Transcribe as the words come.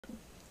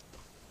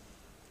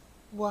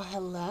Well,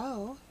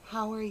 hello.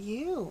 How are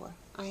you?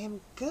 I am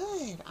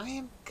good. I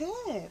am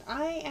good.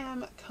 I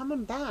am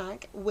coming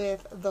back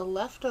with the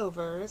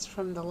leftovers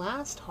from the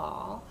last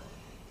haul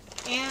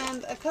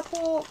and a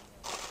couple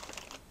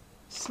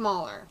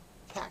smaller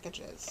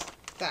packages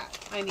that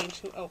I need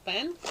to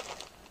open.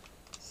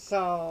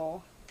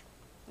 So,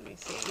 let me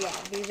see. Yeah,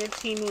 these are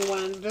Temu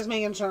ones. Just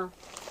making sure.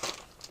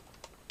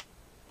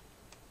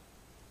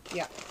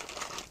 Yeah.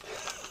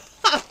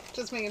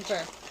 Just making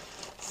sure.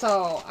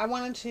 So, I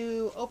wanted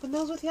to open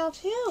those with y'all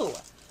too.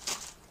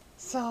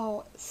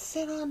 So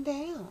sit on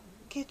down,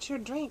 get your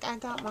drink. I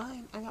got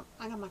mine. I got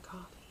my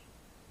coffee.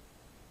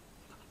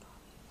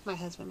 My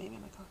husband made me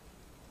my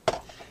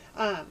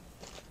coffee.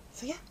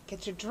 So yeah,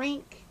 get your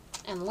drink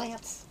and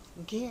let's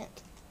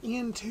get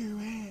into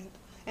it.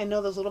 And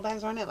no, those little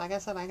bags aren't it. Like I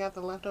said, I got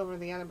the leftover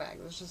of the other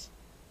bags. It's just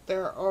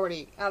they're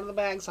already out of the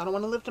bag, so I don't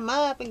want to lift them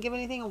up and give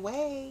anything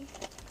away.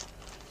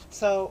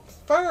 So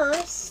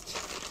first,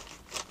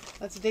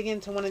 let's dig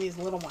into one of these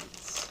little ones.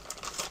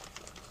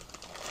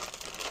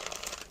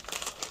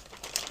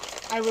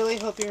 I really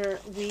hope your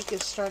week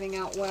is starting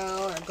out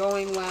well or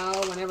going well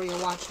whenever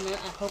you're watching it.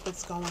 I hope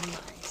it's going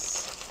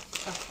nice.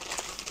 Okay.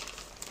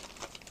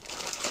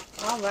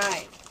 All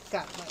right.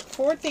 Got like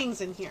 4 things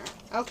in here.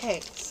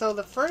 Okay, so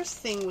the first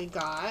thing we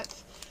got,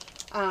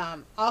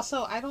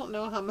 also, I don't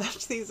know how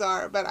much these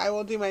are, but I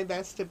will do my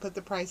best to put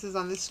the prices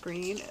on the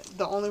screen.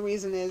 The only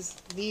reason is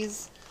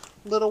these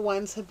little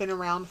ones have been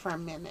around for a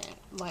minute,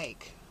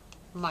 like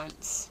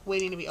months,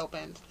 waiting to be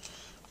opened.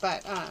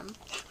 But,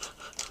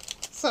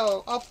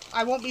 so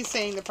I won't be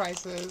saying the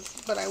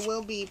prices, but I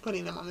will be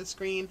putting them on the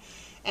screen.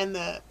 And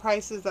the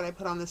prices that I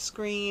put on the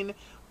screen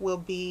will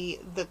be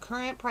the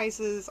current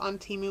prices on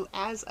Temu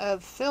as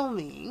of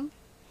filming.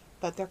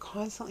 But they're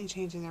constantly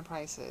changing their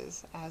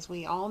prices. As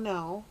we all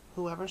know,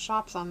 whoever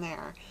shops on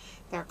there,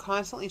 they're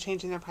constantly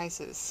changing their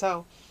prices.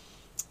 So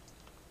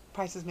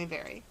prices may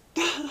vary.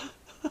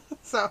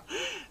 So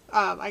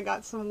I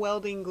got some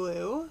welding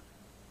glue.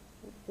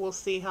 We'll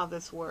see how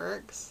this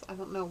works. I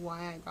don't know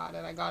why I got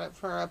it. I got it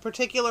for a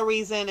particular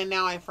reason and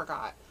now I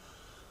forgot.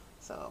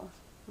 So,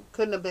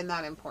 couldn't have been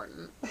that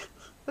important.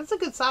 That's a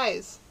good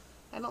size.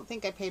 I don't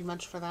think I paid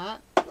much for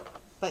that.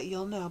 But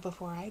you'll know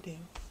before I do.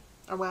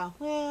 Or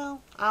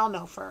well, I'll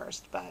know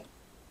first, but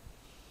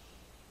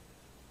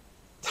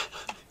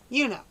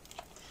you know.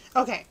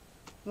 Okay,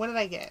 what did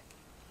I get?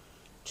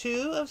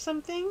 2 of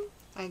something?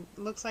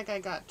 Looks like I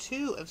got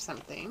 2 of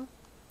something.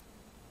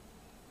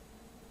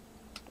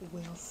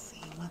 We'll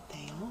see what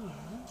they are.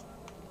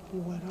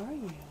 What are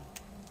you?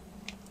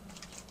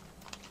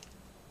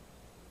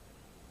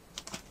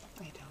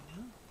 I don't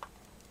know.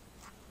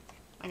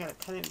 I gotta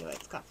cut into it.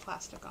 It's got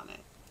plastic on it.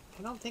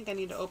 I don't think I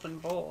need to open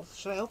both.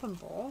 Should I open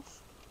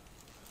both?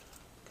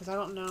 Because I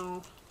don't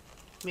know.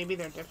 Maybe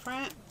they're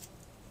different.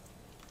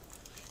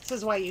 This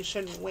is why you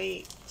shouldn't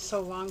wait so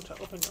long to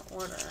open your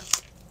order.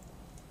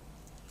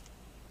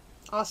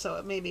 Also,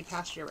 it may be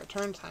past your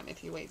return time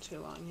if you wait too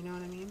long. You know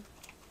what I mean?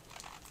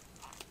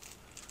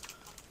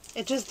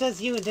 It just does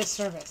you a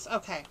disservice.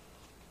 Okay.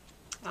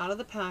 Out of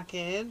the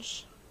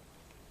package.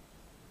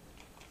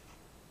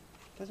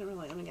 Doesn't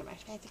really, let me get my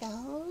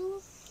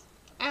spectacles.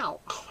 Ow.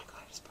 Oh my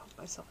god, I just poked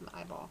myself in the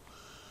eyeball.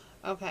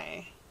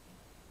 Okay.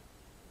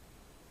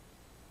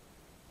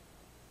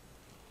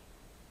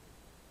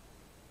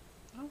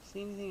 I don't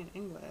see anything in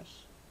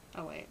English.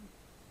 Oh wait.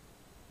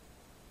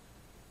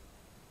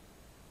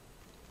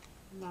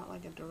 Not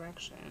like a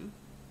direction.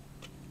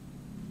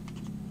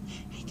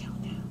 I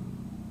don't know.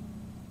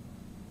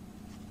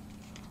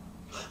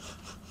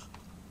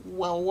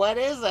 Well, what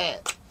is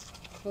it?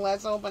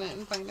 Let's open it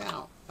and find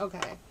out.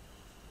 Okay.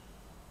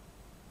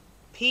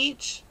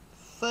 Peach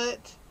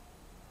foot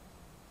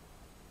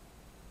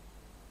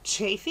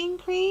chafing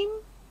cream?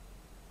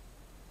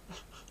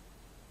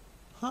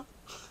 Huh?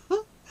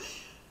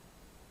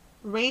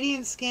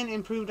 Radiant skin,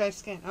 improved eye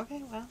skin.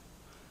 Okay, well.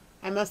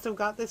 I must have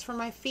got this for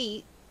my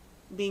feet.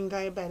 Being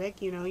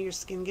diabetic, you know, your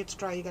skin gets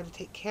dry. You got to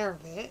take care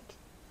of it.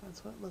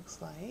 That's what it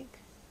looks like.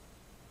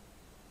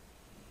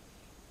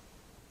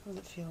 What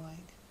does it feel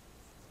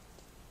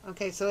like?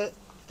 Okay, so it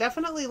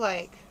definitely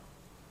like,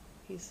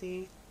 you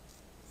see,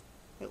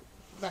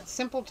 that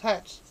simple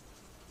touch.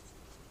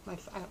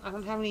 I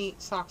don't have any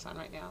socks on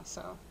right now,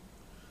 so.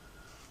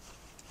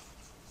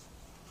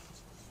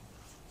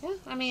 Yeah,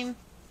 I mean,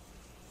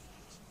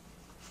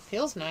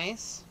 feels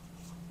nice.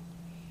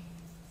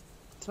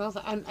 Smells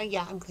like,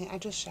 yeah, I'm clean. I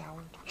just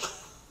showered.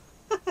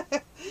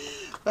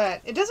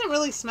 But it doesn't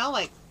really smell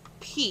like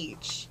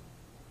peach.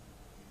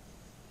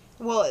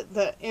 Well,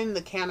 in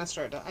the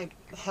canister, I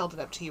held it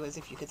up to you as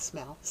if you could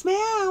smell.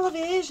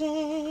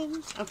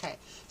 Smell-o-vision. Okay,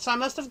 so I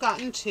must have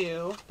gotten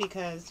 2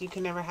 because you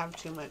can never have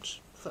too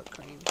much foot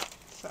cream.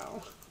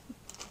 So,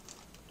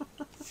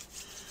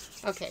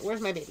 okay,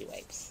 where's my baby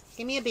wipes?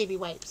 Give me a baby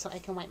wipe so I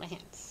can wipe my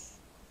hands.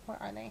 Where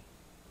are they?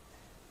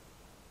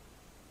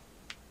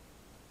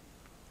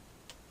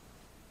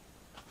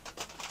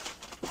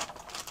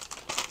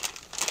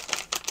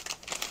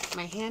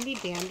 My handy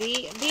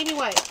dandy baby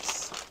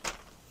wipes.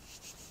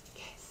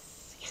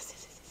 Yes, yes, yes,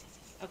 yes, yes,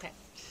 yes. Okay.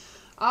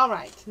 All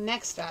right.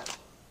 Next up.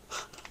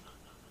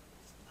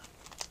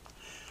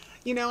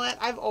 You know what?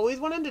 I've always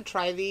wanted to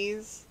try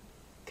these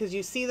because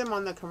you see them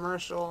on the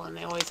commercial and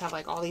they always have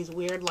like all these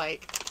weird,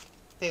 like,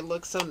 they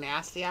look so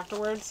nasty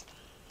afterwards.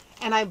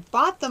 And I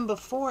bought them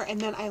before and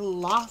then I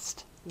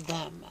lost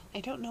them. I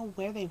don't know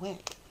where they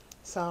went.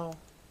 So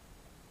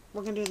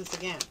we're going to do this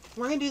again.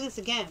 We're going to do this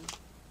again.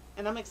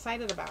 And I'm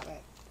excited about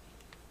it.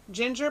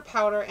 Ginger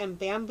powder and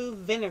bamboo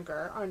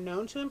vinegar are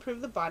known to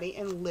improve the body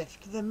and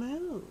lift the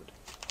mood.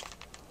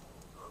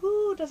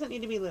 Who doesn't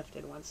need to be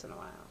lifted once in a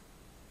while?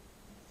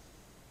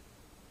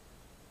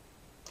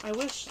 I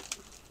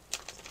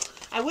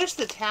wish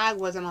the tag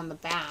wasn't on the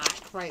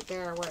back right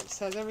there where it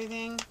says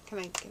everything. Can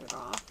I get it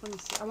off? Let me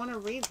see. I want to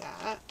read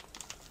that.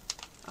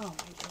 Oh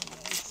my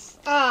goodness.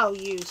 Oh,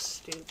 you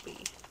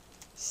Stoopy.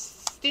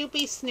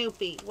 Stoopy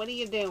Snoopy. What are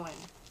you doing?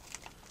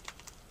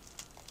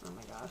 Oh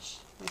my gosh.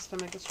 My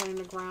stomach is starting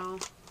to growl.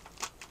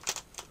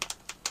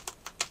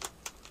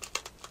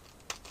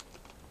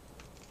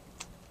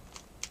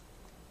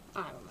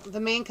 I don't know. The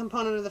main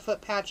component of the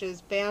foot patch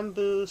is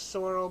bamboo,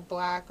 sorrel,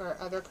 black, or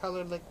other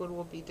colored liquid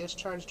will be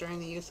discharged during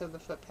the use of the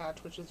foot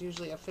patch, which is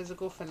usually a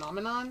physical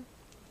phenomenon.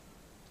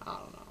 I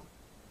don't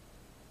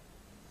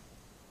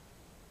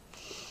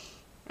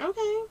know.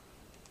 Okay.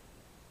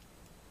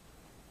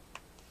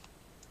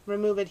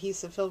 Remove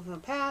adhesive film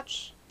from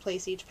patch.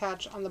 Place each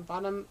patch on the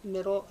bottom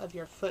middle of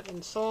your foot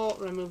and sole.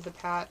 Remove the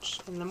patch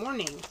in the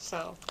morning.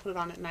 So put it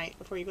on at night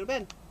before you go to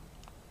bed.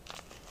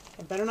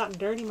 I better not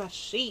dirty my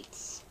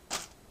sheets.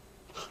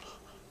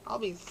 I'll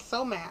be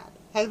so mad.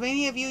 Have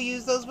any of you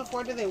used those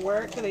before? Do they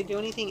work? Do they do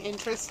anything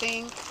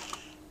interesting?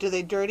 Do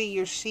they dirty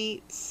your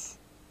sheets?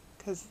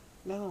 Because,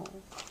 no.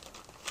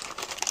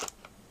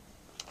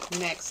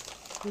 Next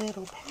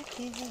little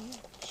package.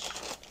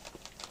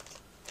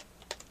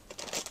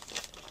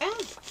 Ah,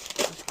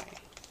 okay.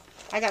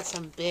 I got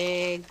some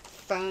big,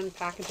 fun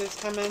packages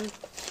coming.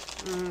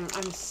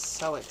 I'm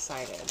so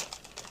excited.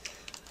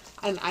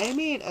 And I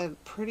made a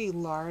pretty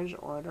large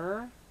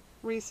order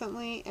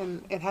recently,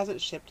 and it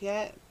hasn't shipped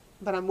yet.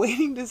 But I'm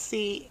waiting to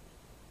see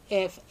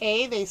if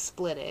A, they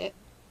split it,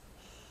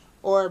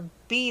 or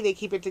B, they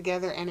keep it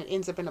together and it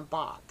ends up in a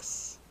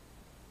box.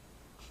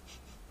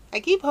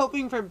 I keep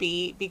hoping for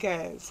B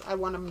because I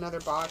want another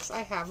box.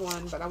 I have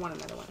one, but I want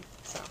another one.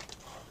 So,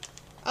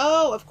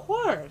 oh, of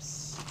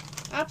course.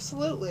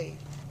 Absolutely.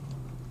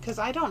 Because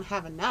I don't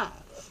have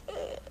enough.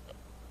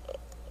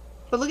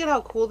 But look at how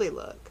cool they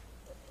look.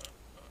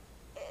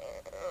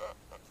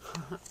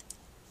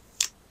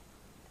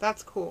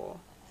 That's cool.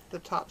 The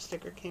top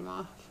sticker came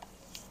off.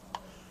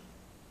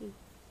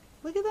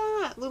 Look at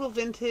that little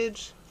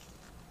vintage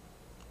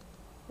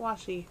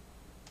washi.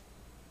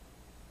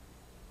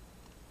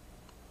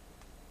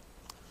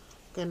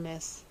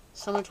 Goodness,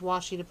 so much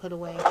washi to put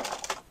away,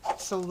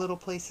 so little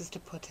places to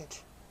put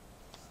it.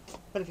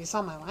 But if you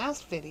saw my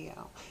last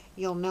video,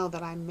 you'll know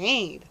that I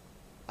made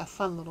a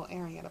fun little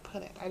area to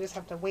put it. I just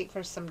have to wait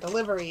for some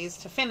deliveries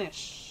to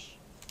finish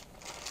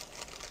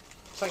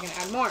so I can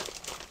add more.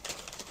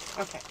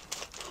 Okay.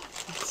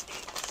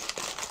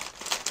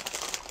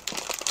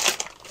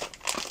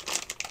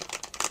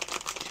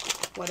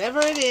 Whatever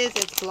it is,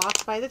 it's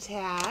blocked by the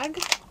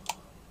tag.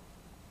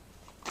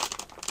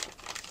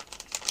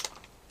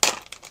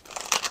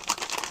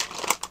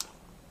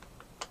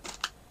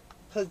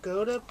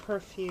 Pagoda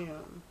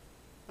perfume.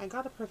 I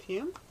got a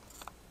perfume?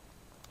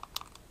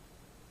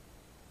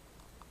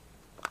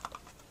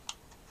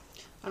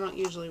 I don't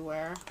usually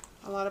wear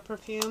a lot of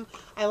perfume.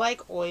 I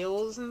like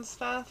oils and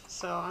stuff,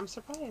 so I'm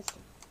surprised.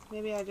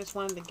 Maybe I just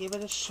wanted to give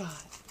it a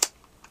shot.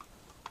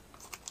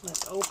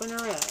 Let's open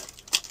her up.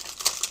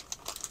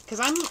 Because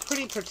I'm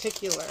pretty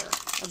particular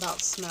about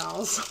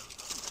smells.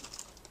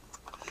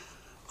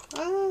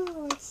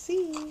 Oh, let's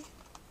see.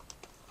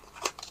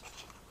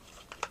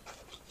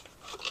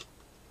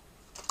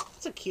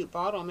 It's a cute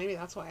bottle. Maybe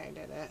that's why I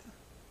did it.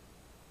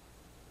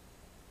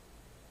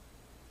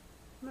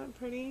 Isn't that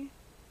pretty?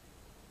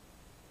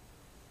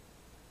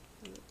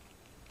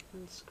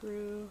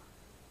 Unscrew.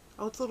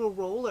 Oh, it's a little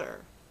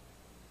roller.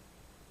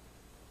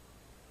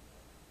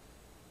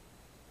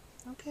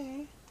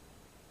 Okay.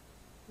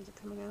 Is it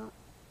coming out?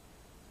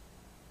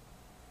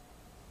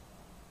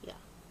 Yeah.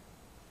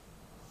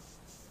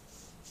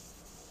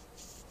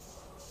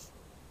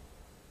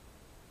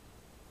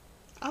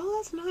 Oh,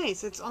 that's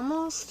nice. It's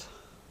almost...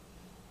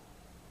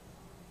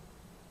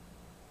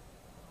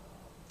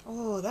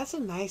 Oh, that's a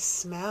nice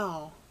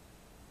smell.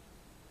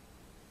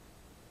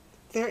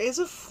 There is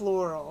a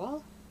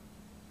floral,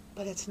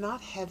 but it's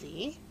not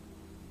heavy.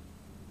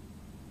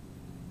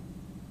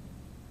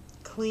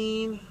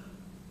 Clean.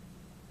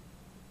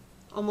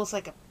 Almost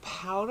like a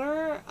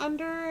powder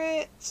under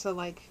it. So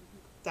like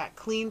that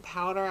clean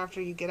powder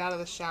after you get out of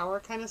the shower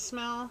kind of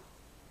smell.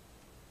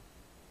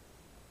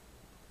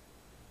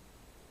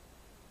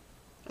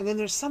 And then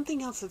there's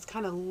something else that's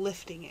kind of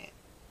lifting it.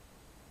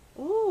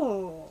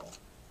 Ooh.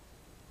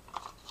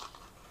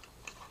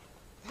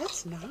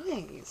 That's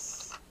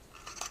nice.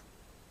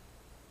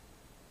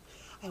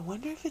 I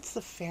wonder if it's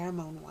the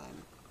pheromone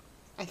one.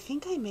 I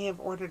think I may have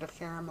ordered a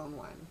pheromone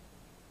one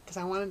because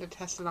I wanted to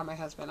test it on my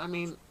husband. I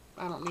mean,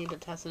 I don't need to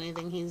test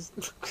anything. He's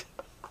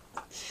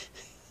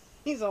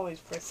he's always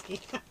frisky.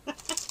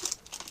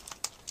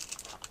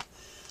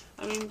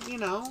 I mean, you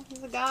know,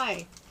 he's a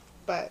guy.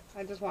 But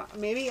I just want,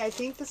 maybe I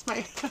think this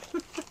might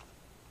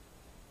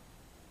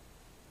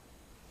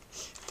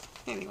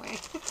anyway,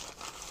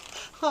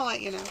 I'll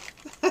let you know.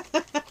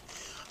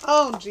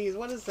 Oh geez,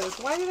 what is this?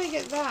 Why did I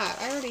get that?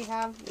 I already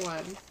have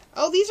one.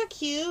 Oh, these are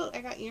cute. I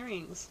got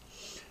earrings.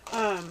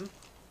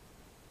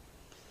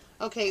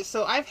 Okay,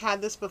 so I've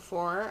had this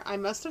before. I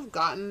must have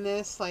gotten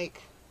this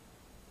like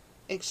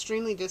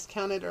extremely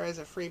discounted or as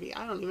a freebie.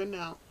 I don't even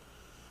know.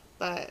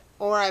 But,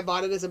 or I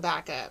bought it as a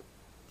backup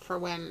for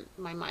when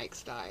my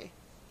mics die.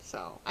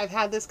 So I've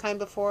had this kind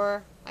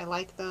before. I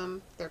like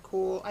them. They're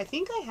cool. I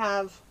think I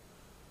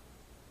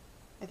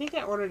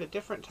ordered a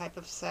different type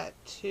of set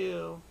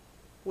too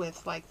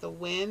with like the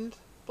wind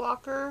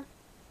blocker.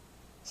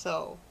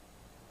 So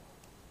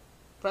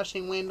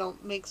brushing wind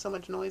don't make so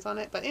much noise on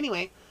it. But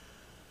anyway,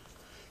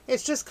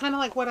 it's just kind of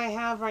like what I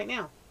have right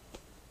now.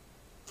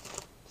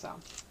 So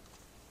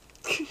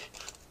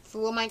it's a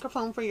little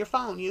microphone for your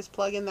phone. You just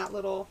plug in that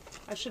little,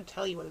 I should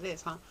tell you what it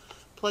is, huh?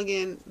 Plug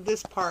in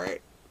this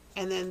part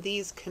and then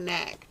these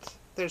connect.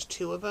 There's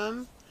two of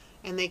them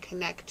and they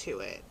connect to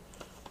it.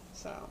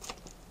 So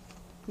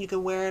you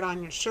can wear it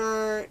on your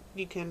shirt.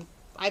 You can,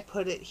 I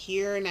put it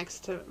here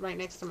right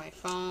next to my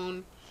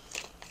phone.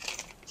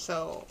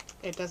 So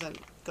it doesn't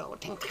go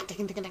ting,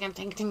 ting, ting, ting,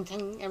 ting, ting,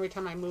 ting, every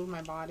time I move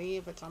my body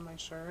if it's on my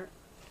shirt.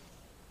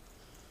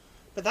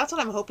 But that's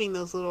what I'm hoping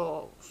those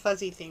little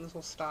fuzzy things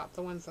will stop.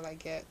 The ones that I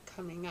get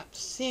coming up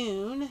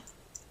soon.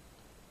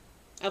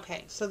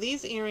 Okay, so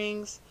these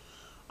earrings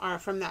are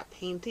from that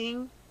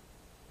painting.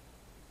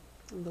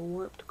 The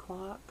Warped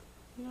Clock.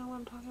 You know what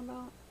I'm talking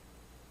about?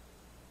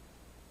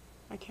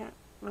 I can't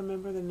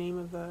remember the name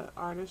of the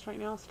artist right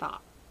now.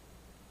 Stop.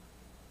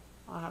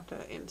 I'll have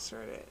to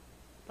insert it.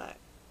 But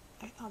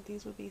I thought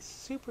these would be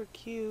super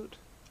cute.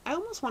 I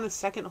almost want a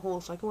second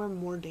hole so I can wear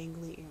more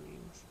dangly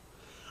earrings.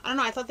 I don't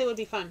know. I thought they would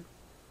be fun.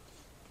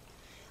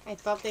 I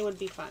thought they would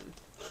be fun.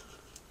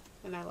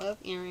 And I love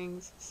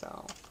earrings,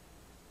 so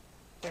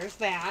there's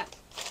that.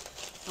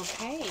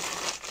 Okay.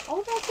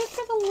 Oh, that's it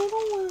for the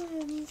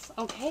little ones.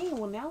 Okay,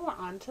 well now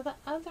we're on to the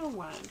other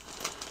one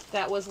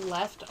that was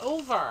left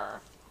over.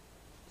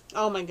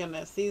 Oh my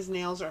goodness, these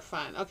nails are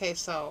fun. Okay,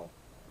 so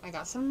I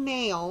got some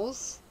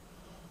nails.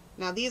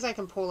 Now these I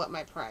can pull up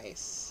my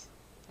price.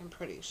 I'm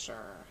pretty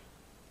sure.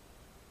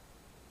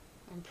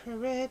 I'm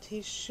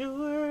pretty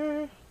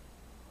sure.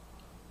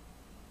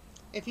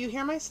 If you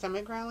hear my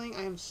stomach growling,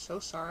 I am so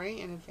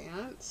sorry in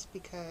advance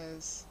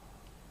because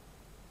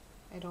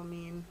I don't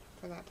mean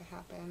for that to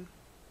happen.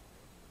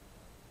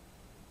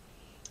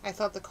 I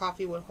thought the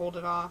coffee would hold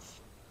it off,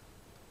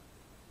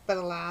 but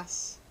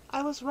alas,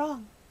 I was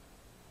wrong.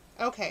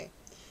 Okay,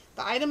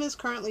 the item is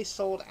currently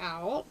sold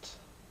out,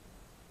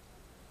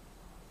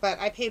 but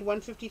I paid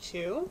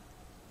 $152.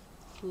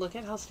 Look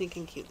at how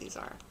stinking cute these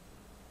are.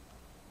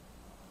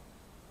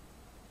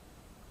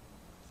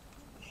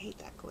 I hate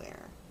that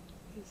glare.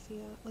 You see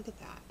it? Look at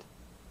that.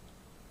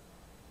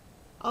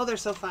 Oh, they're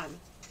so fun.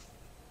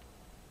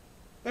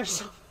 They're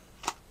so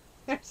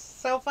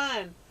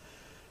fun.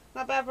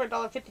 Not bad for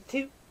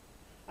 $1.52.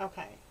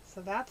 Okay,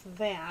 so that's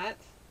that.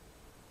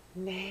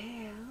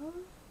 Now,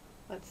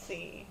 let's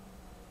see.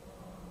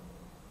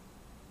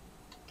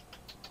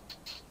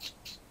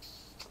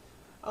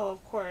 Oh,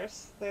 of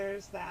course,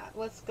 there's that.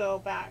 Let's go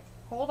back.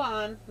 Hold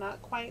on,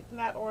 not quite in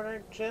that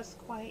order, just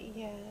quite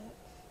yet.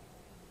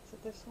 Is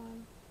it this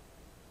one?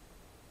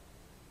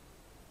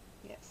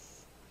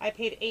 Yes. I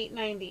paid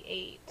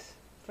 $8.98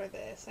 for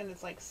this, and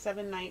it's like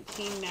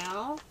 $7.19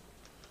 now.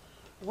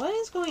 What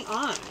is going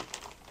on?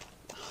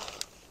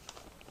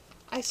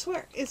 I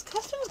swear, is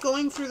Customs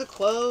going through the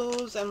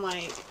clothes and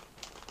like,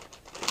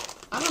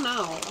 I don't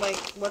know, like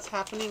what's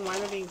happening? Why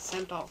they're being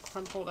sent all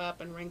crumpled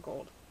up and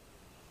wrinkled?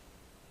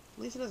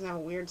 At least it doesn't have a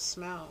weird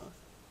smell.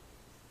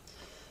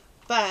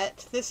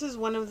 But this is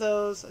one of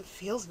those, it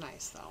feels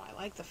nice though. I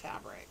like the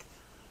fabric.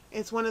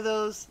 It's one of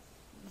those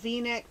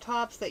V-neck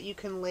tops that you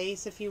can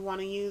lace if you want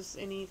to use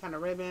any kind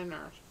of ribbon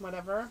or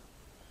whatever.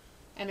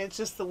 And it's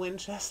just the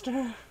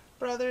Winchester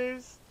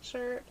Brothers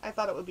shirt. I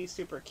thought it would be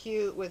super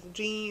cute with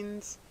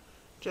jeans.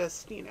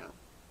 Just, you know.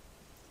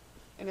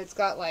 And it's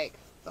got like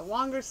the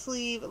longer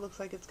sleeve. It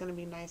looks like it's going to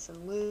be nice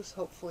and loose.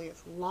 Hopefully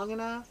it's long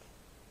enough.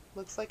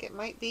 Looks like it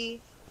might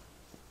be.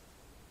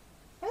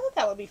 I thought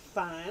that would be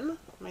fun.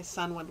 My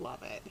son would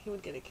love it. He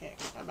would get a kick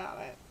about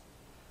it.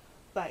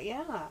 But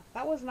yeah,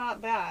 that was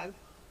not bad.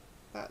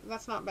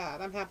 That's not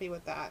bad. I'm happy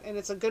with that. And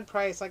it's a good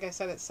price. Like I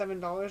said, it's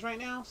 $7 right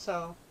now.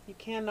 So you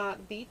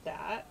cannot beat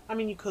that. I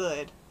mean, you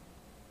could.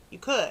 You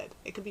could.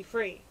 It could be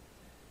free.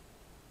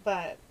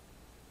 But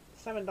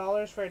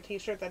 $7 for a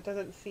t-shirt that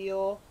doesn't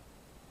feel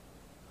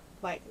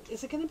like,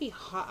 is it going to be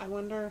hot? I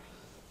wonder.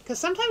 Because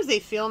sometimes they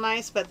feel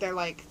nice, but they're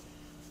like,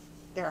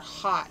 they're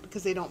hot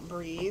because they don't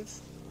breathe.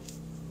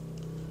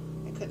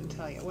 I couldn't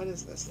tell you. What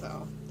is this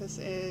though? This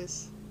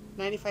is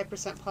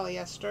 95%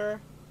 polyester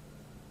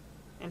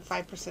and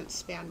 5%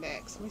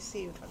 spandex. Let me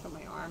see if I put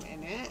my arm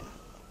in it.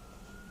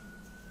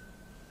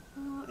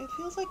 Oh, it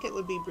feels like it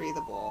would be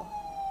breathable.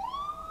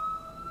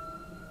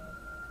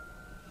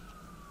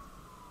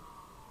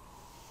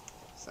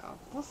 So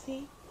we'll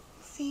see.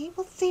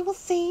 We'll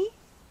see.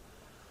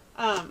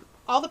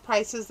 All the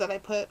prices that I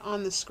put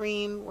on the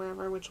screen,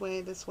 wherever, which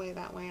way, this way,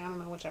 that way, I don't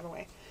know, whichever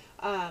way,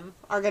 are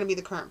going to be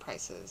the current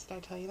prices. Did I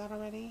tell you that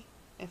already?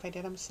 If I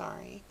did, I'm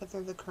sorry. But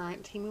they're the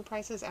current Temu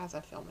prices as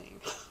of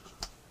filming.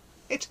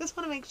 I just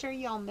want to make sure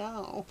y'all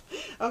know.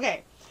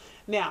 Okay,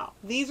 now,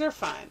 these are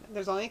fun.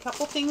 There's only a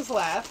couple things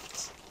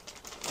left,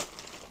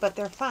 but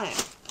they're fun.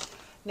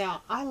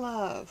 Now, I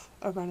love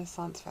a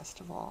Renaissance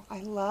festival.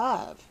 I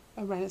love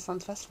a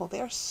Renaissance festival.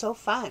 They are so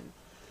fun.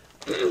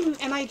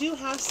 And I do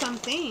have some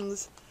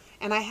things,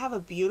 and I have a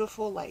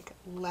beautiful, like,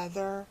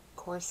 leather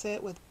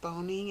corset with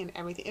boning and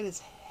everything. It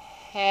is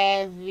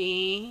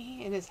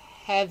heavy. It is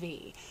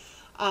heavy.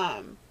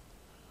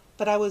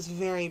 But I was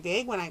very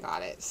big when I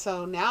got it.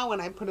 So now when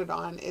I put it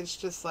on, it's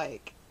just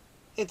like,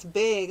 it's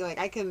big. Like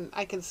I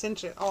can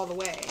cinch it all the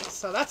way.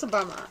 So that's a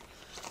bummer.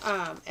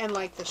 And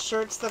like the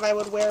shirts that I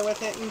would wear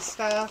with it and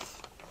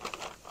stuff,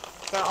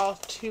 they're all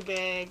too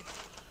big.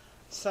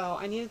 So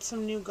I needed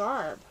some new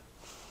garb.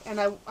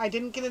 And I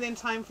didn't get it in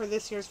time for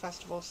this year's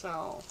festival,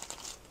 so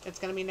it's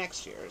going to be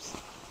next year's.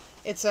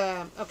 It's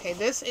a, okay,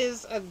 this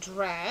is a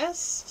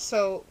dress.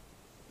 So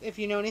if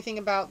you know anything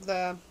about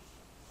the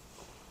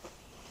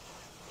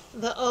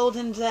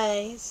olden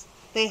days,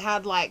 they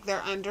had like their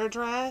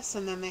underdress,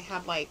 and then they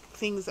had like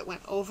things that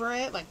went over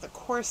it, like the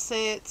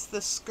corsets,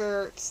 the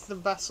skirts, the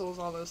bustles,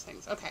 all those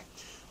things. Okay,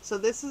 so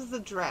this is the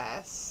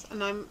dress,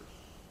 and I'm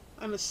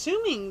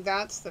assuming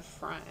that's the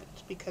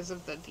front because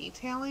of the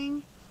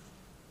detailing.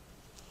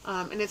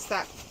 And it's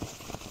that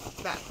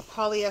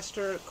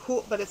polyester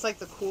cool, but it's like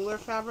the cooler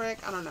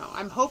fabric. I don't know.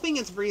 I'm hoping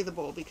it's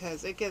breathable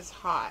because it gets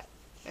hot,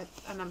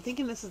 and I'm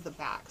thinking this is the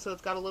back, so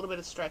it's got a little bit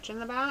of stretch in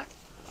the back.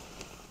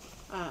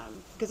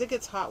 Because it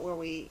gets hot where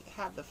we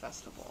have the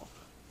festival.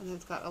 And then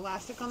it's got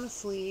elastic on the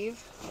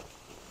sleeve.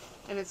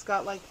 And it's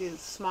got like this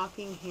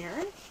smocking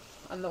here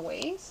on the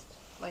waist.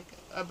 Like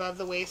above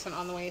the waist and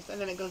on the waist. And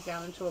then it goes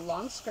down into a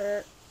long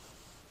skirt.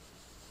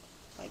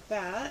 Like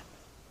that.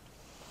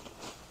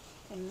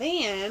 And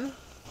then,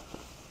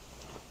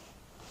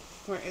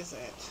 where is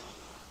it?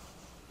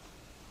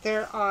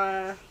 There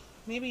are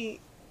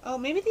maybe, oh,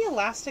 maybe the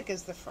elastic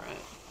is the front.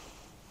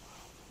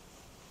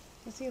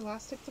 Is the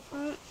elastic the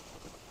front?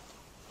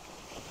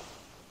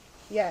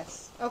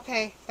 Yes.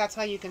 Okay, that's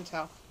how you can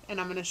tell.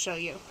 And I'm going to show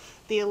you.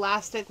 The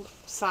elastic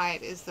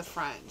side is the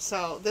front.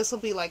 So this will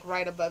be like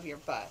right above your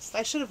bust.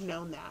 I should have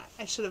known that.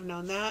 I should have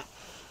known that.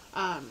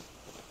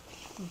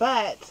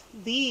 But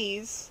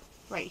these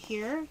right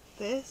here,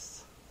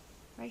 this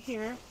right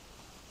here,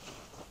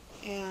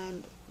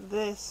 and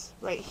this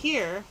right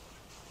here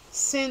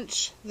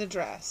cinch the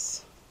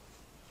dress.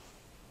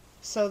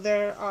 So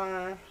there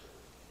are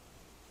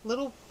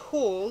little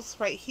pulls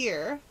right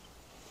here.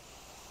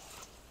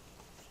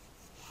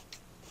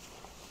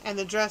 And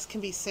the dress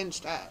can be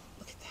cinched up.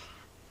 Look at that.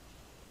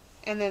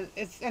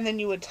 And then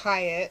you would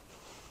tie it.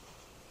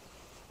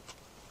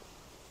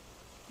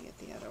 Get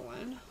the other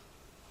one.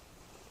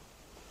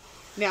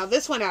 Now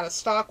this went out of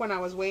stock when I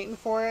was waiting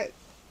for it.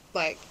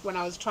 Like when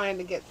I was trying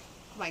to get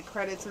my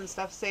credits and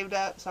stuff saved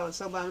up. So I was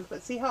so bummed.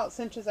 But see how it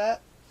cinches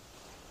up?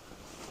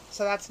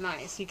 So that's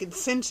nice. You can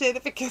cinch it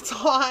if it gets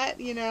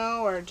hot, you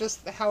know, or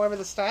just however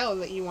the style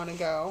that you want to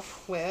go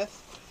with.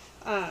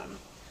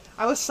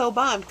 I was so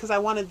bummed because I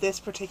wanted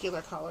this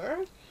particular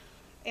color,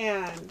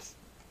 and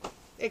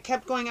it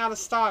kept going out of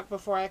stock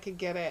before I could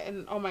get it.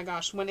 And oh my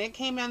gosh, when it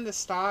came into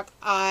stock,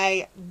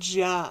 I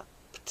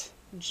jumped.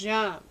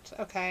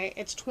 Okay,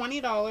 it's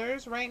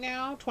 $20 right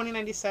now,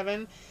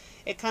 $20.97.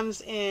 It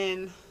comes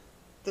in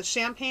the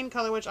champagne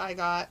color, which I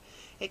got.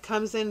 It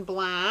comes in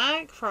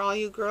black. For all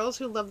you girls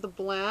who love the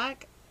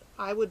black,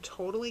 I would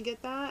totally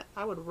get that.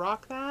 I would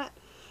rock that.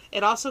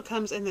 It also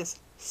comes in this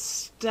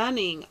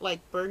stunning like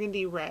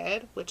burgundy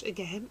red, which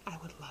again, I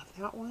would love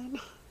that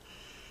one.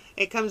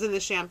 It comes in the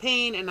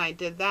champagne, and I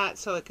did that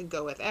so it could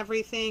go with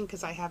everything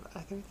because I have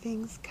other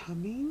things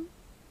coming.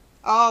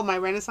 Oh, my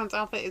Renaissance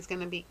outfit is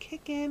going to be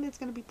kicking. It's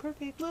going to be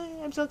perfect.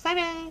 I'm so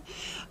excited.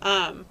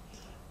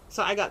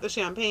 So I got the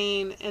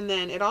champagne, and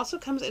then it also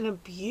comes in a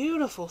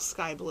beautiful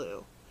sky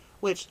blue,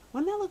 which,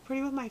 wouldn't that look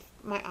pretty with my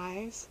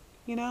eyes,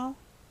 you know,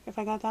 if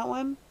I got that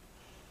one?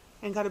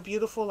 And got a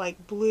beautiful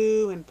like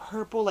blue and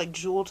purple like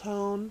jewel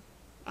tone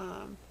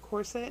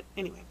corset.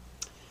 Anyway,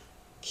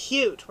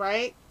 cute,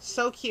 right?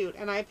 So cute.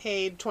 And I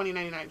paid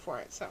 $20.99 for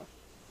it. So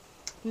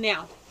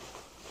now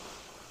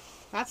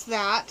that's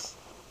that,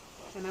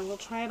 and I will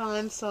try it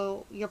on.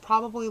 So you're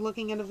probably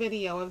looking at a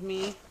video of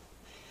me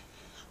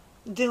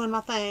doing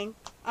my thing.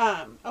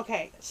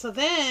 Okay, so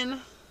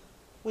then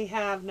we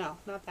have, no,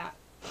 not that.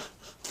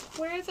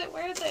 Where is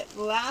it?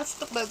 Last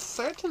but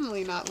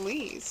certainly not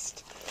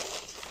least,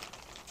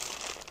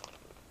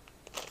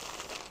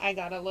 I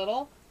got a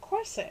little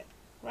corset,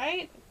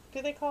 right?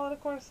 Do they call it a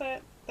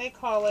corset? They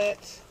call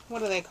it, what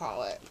do they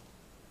call it?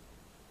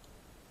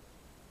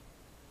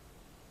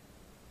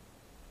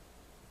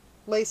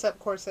 Lace-up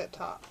corset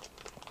top.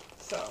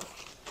 So,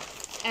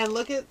 and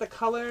look at the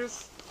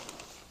colors.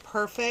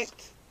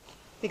 Perfect.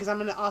 Because I'm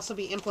going to also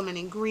be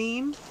implementing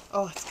green.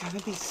 Oh, it's going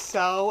to be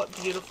so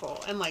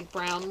beautiful. And like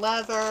brown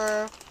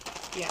leather.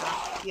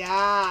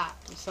 Yeah.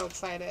 I'm so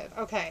excited.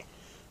 Okay.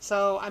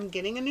 So I'm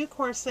getting a new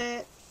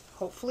corset.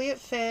 Hopefully it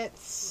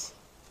fits.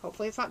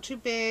 Hopefully it's not too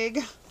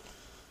big.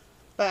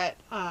 But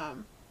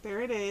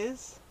there it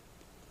is.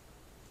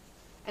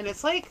 And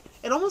it's like,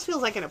 it almost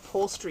feels like an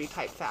upholstery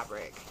type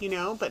fabric, you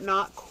know, but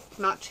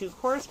not too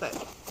coarse, but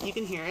you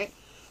can hear it.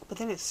 But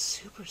then it's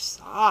super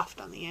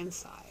soft on the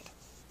inside.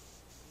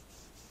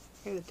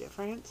 Hear the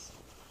difference?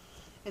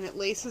 And it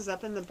laces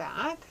up in the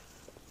back.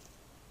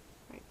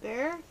 Right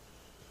there.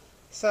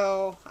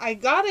 So I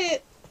got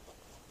it.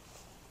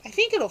 I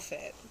think it'll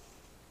fit.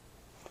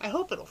 I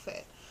hope it'll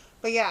fit.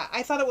 But yeah,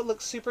 I thought it would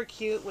look super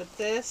cute with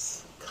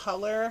this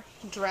color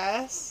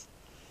dress.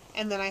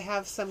 And then I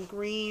have some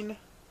green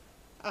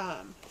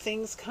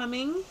things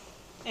coming.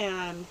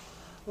 And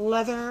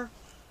leather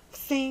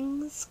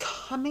things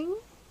coming.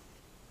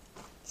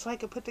 So I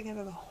could put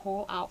together the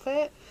whole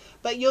outfit.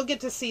 But you'll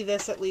get to see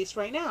this at least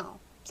right now.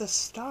 The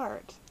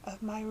start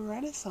of my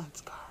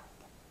Renaissance garb.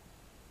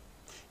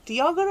 Do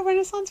y'all go to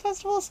Renaissance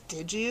festivals?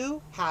 Did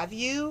you? Have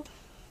you?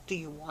 Do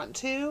you want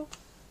to?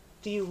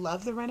 Do you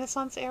love the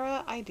Renaissance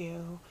era? I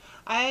do.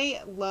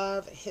 I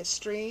love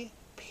history,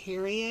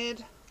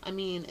 period. I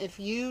mean, if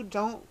you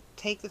don't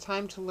take the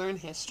time to learn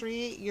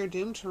history, you're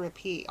doomed to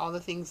repeat all the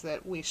things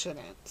that we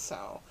shouldn't.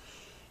 So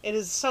it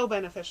is so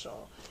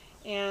beneficial.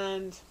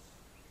 And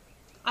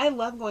I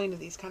love going to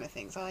these kind of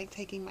things. I like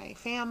taking my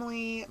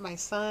family. My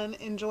son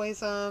enjoys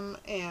them,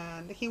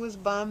 and he was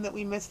bummed that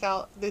we missed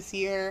out this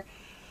year.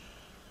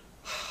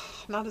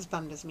 Not as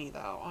bummed as me,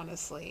 though,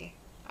 honestly.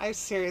 I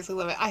seriously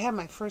love it. I had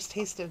my first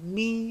taste of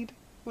mead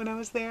when I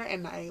was there,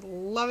 and I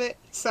love it.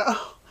 So,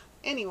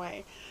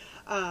 anyway,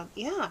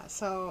 yeah,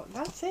 so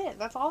that's it.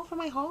 That's all for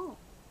my haul.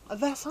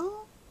 That's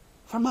all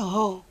for my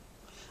haul.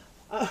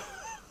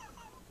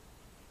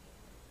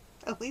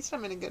 At least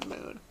I'm in a good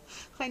mood.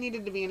 I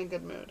needed to be in a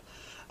good mood.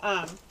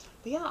 But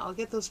yeah, I'll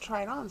get those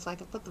tried on so I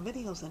can put the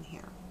videos in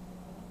here.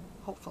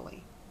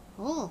 Hopefully.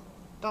 Oh,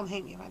 don't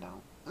hate me if I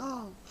don't.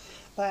 Oh,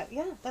 but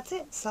yeah, that's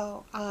it.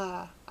 So,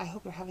 I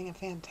hope you're having a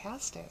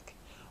fantastic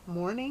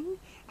morning,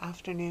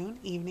 afternoon,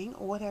 evening,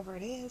 whatever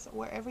it is,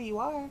 wherever you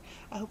are.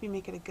 I hope you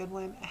make it a good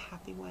one, a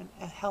happy one,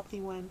 a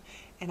healthy one,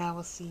 and I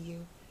will see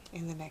you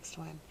in the next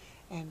one.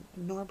 And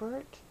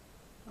Norbert,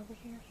 over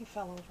here, he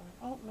fell over.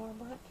 Oh,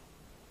 Norbert.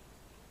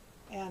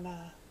 And,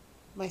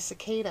 my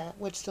cicada,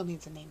 which still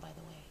needs a name, by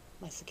the way.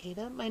 My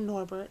cicada, my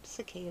Norbert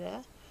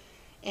cicada,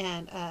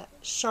 and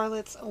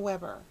Charlotte's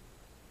Weber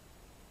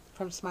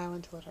from Smile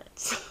Until It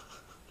Hurts.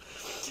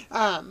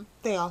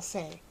 They all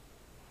say,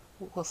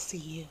 we'll see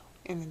you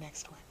in the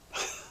next one.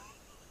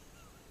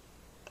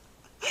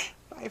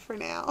 Bye for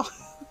now.